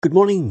Good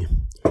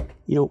morning.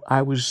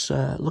 I was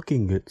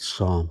looking at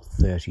Psalm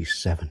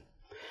 37,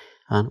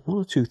 and one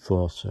or two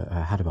thoughts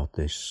I had about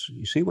this.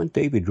 You see, when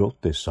David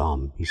wrote this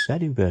psalm, he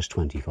said in verse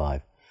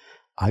 25,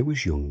 "I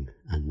was young,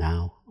 and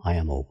now I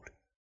am old."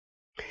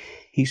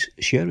 He's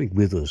sharing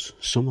with us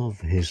some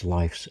of his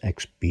life's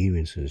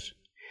experiences,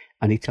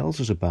 and he tells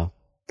us about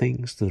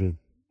things that have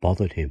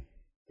bothered him.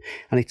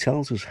 And he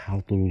tells us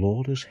how the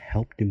Lord has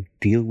helped him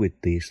deal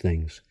with these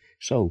things.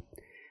 So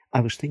I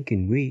was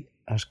thinking, we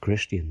as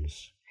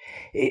Christians,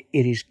 it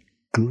is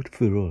good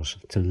for us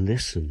to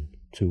listen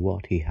to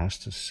what he has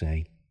to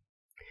say.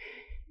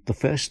 The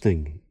first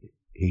thing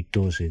he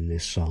does in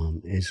this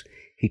psalm is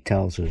he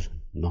tells us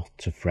not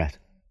to fret.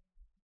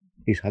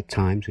 He's had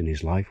times in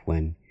his life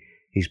when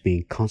he's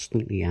been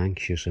constantly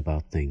anxious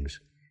about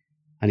things,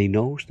 and he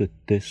knows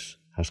that this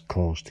has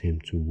caused him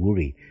to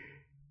worry,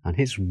 and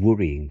his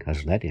worrying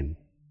has led him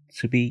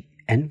to be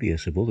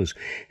envious of others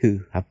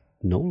who have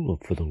no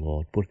love for the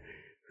Lord, but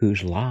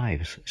whose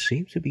lives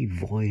seem to be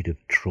void of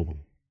trouble.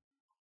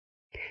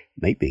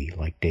 Maybe,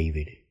 like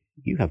David,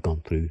 you have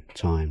gone through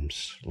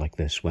times like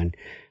this when,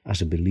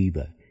 as a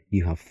believer,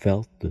 you have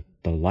felt that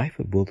the life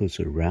of others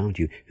around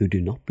you who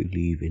do not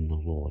believe in the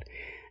Lord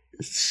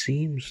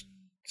seems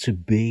to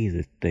be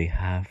that they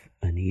have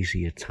an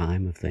easier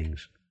time of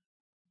things.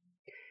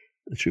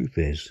 The truth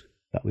is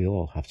that we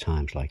all have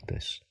times like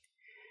this.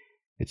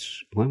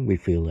 It's when we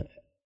feel that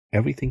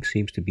everything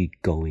seems to be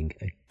going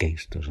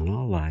against us and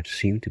our lives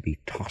seem to be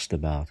tossed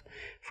about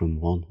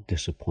from one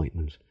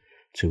disappointment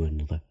to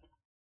another.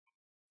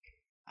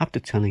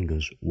 After telling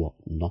us what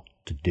not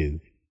to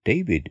do,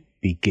 David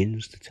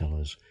begins to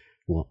tell us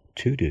what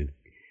to do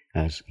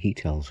as he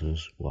tells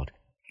us what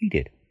he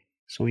did.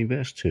 So in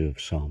verse 2 of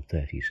Psalm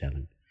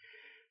 37,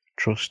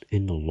 trust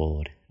in the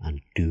Lord and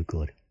do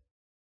good.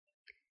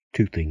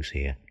 Two things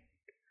here.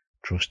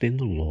 Trust in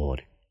the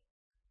Lord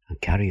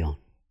and carry on.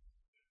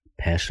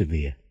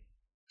 Persevere.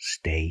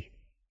 Stay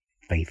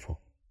faithful.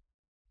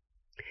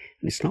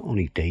 And it's not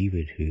only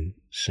David who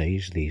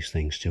says these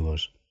things to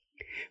us.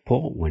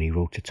 Paul, when he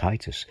wrote to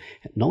Titus,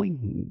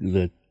 knowing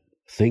that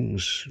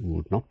things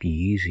would not be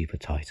easy for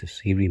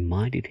Titus, he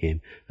reminded him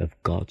of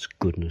God's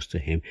goodness to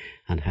him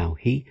and how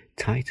he,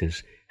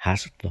 Titus,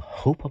 has the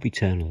hope of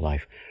eternal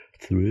life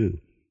through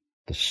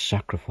the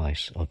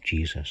sacrifice of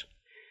Jesus.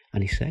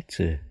 And he said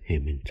to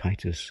him in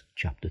Titus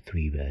chapter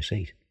 3 verse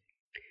 8,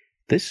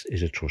 "This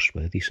is a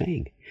trustworthy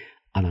saying,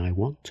 and I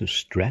want to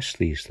stress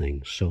these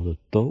things so that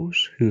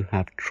those who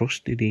have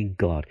trusted in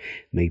God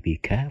may be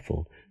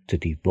careful to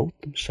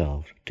devote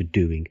themselves to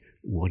doing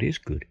what is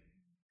good.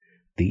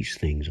 These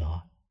things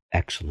are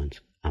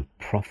excellent and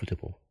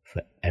profitable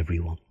for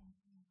everyone."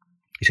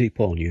 You see,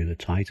 Paul knew that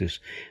Titus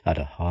had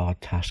a hard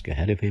task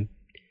ahead of him,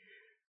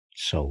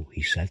 so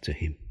he said to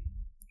him,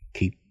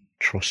 keep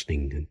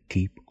trusting and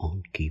keep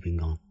on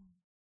keeping on.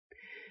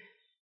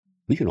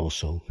 We can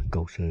also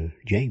go to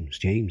James.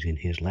 James, in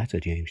his letter,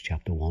 James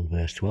chapter 1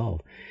 verse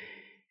 12,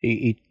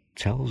 he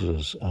tells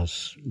us,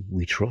 as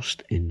we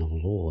trust in the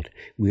Lord,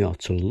 we are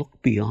to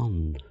look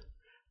beyond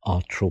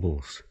our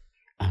troubles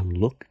and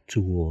look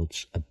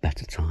towards a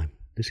better time.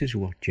 This is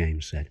what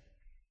James said.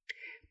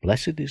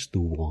 "Blessed is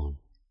the one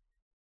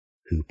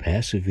who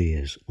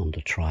perseveres under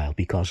trial,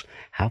 because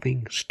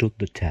having stood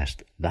the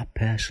test, that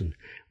person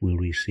will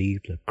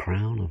receive the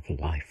crown of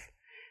life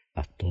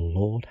that the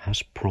Lord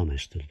has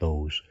promised to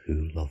those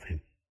who love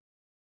him."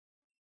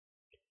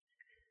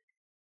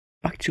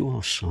 Back to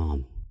our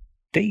psalm.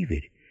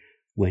 David,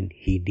 when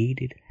he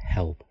needed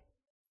help,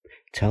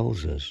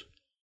 tells us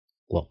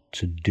what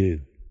to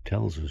do,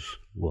 tells us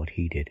what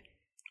he did.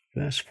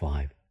 Verse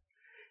 5,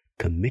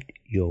 commit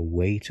your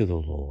way to the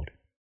Lord.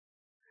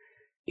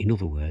 In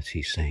other words,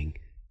 he's saying,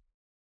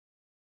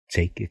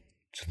 take it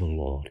to the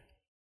Lord.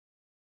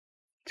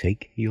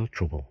 Take your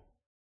trouble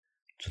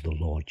to the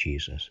Lord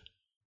Jesus.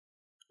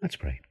 Let's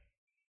pray.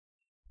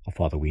 Our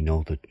Father, we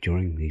know that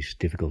during these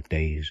difficult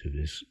days of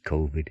this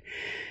COVID,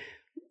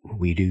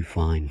 we do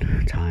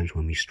find times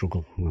when we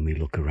struggle, when we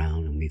look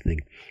around and we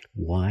think,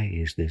 why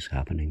is this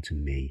happening to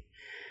me?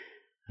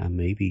 And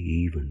maybe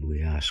even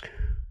we ask,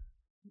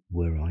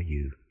 where are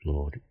you,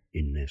 Lord,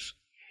 in this?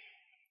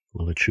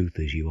 Well, the truth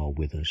is you are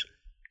with us.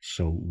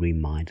 So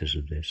remind us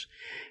of this.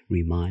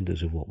 Remind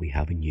us of what we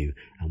have in you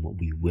and what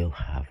we will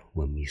have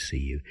when we see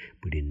you.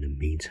 But in the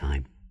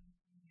meantime,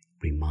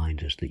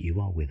 remind us that you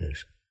are with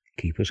us.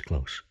 Keep us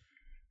close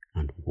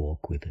and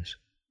walk with us.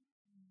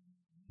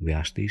 We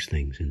ask these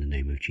things in the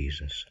name of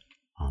Jesus.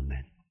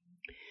 Amen.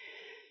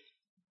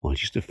 Well,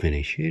 just to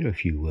finish, here are a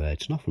few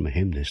words, not from a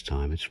hymn this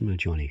time, it's from a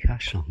Johnny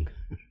Cash song.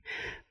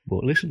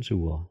 But listen to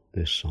what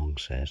this song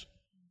says.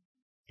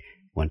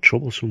 When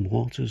troublesome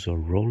waters are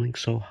rolling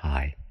so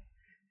high,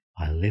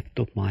 I lift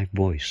up my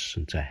voice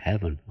and to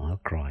heaven I'll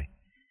cry.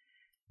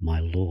 My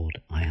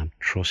Lord, I am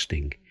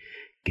trusting,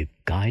 give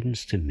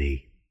guidance to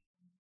me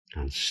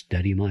and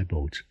steady my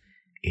boat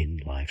in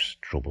life's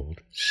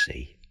troubled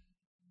sea.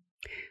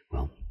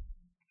 Well,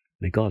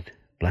 may God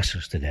bless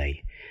us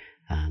today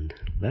and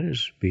let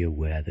us be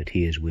aware that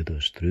he is with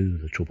us through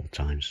the troubled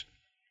times.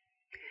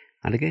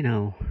 And again,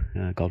 I'll,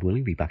 God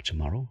willing, be back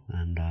tomorrow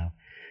and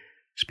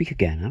speak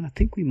again. And I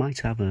think we might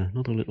have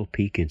another little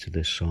peek into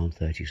this Psalm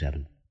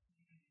 37.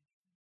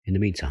 In the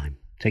meantime,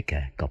 take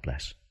care. God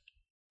bless.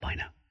 Bye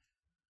now.